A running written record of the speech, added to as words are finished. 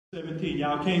17.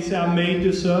 Y'all can't say I made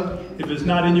this up. If it's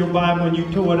not in your Bible and you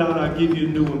tore it out, I'll give you a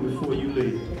new one before you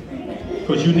leave.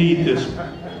 Because you need this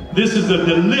one. This is a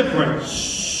deliverance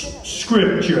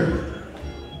scripture.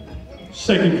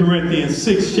 2 Corinthians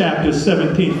 6 chapter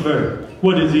 17 verse.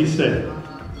 What does he say?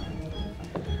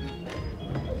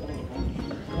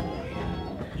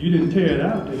 You didn't tear it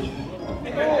out, did you?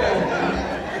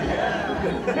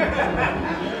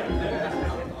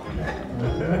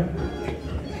 Okay.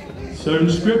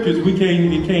 Certain scriptures you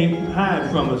can't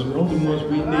hide from us. The only ones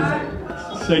we need.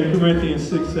 2 Corinthians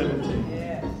 6:17.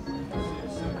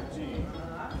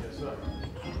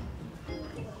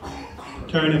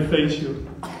 Turn and face you.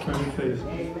 Turn and face.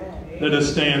 Let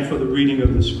us stand for the reading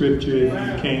of the scripture if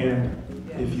you can.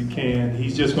 If you can.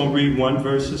 He's just going to read one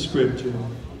verse of scripture.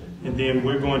 And then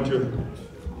we're going to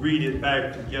read it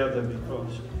back together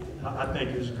because I think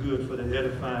it's good for the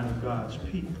edifying of God's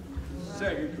people.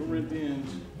 2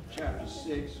 Corinthians chapter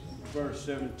 6, verse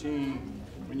 17.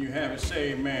 When you have it,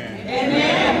 say amen.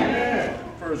 Amen.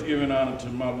 First, giving honor to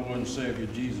my Lord and Savior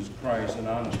Jesus Christ, and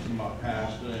honor to my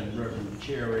pastor and Reverend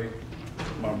Cherry,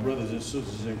 my brothers and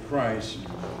sisters in Christ.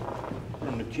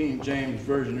 From the King James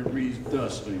Version, it reads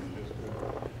thusly: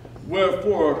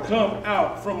 Wherefore come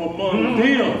out from among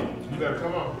them, you better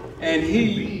come on, and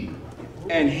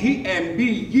be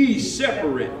ye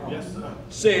separate, yes, sir,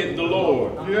 saith the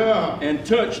Lord, yeah, and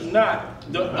touch not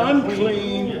the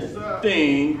unclean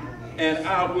thing, and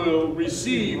I will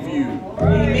receive you.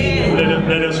 Amen.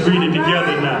 Let us read it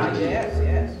together now. Yes,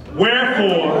 yes.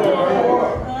 Wherefore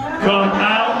come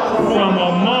out from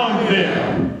among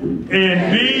them,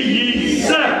 and be ye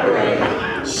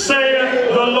separate, saith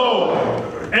the Lord,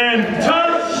 and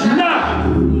touch not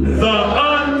the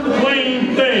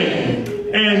unclean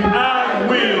thing, and I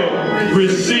will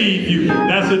receive you.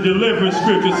 That's a deliverance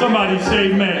scripture. Somebody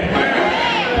say amen.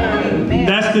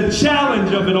 That's the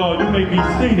challenge of it all. You may be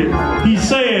seated. He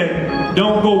said,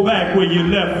 don't go back where you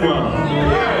left from.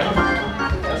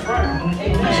 That's right.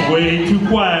 It's way too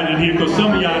quiet in here because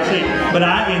some of y'all say, but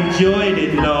I enjoyed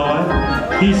it,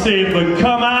 Lord. He said, but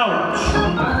come out,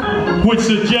 which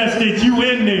suggests that you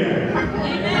in there.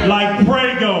 Like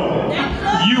Prego,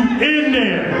 you in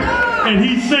there. And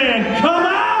he's saying, come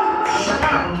out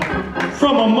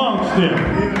from amongst them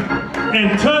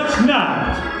and touch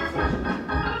not.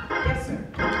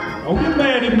 Don't get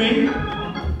mad at me.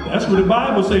 That's what the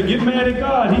Bible says. Get mad at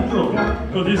God. He throws.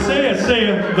 Because it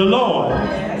saith the Lord.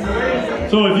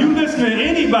 So if you listen to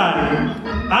anybody,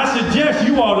 I suggest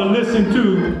you ought to listen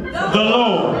to the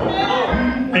Lord.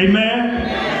 Amen.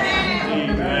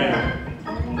 Amen.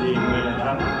 Amen.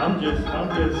 I'm just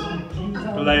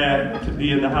glad to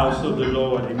be in the house of the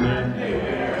Lord. Amen.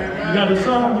 You got a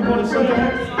song you want to sing?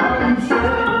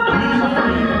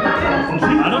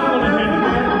 I don't want to hear it.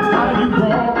 You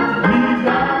brought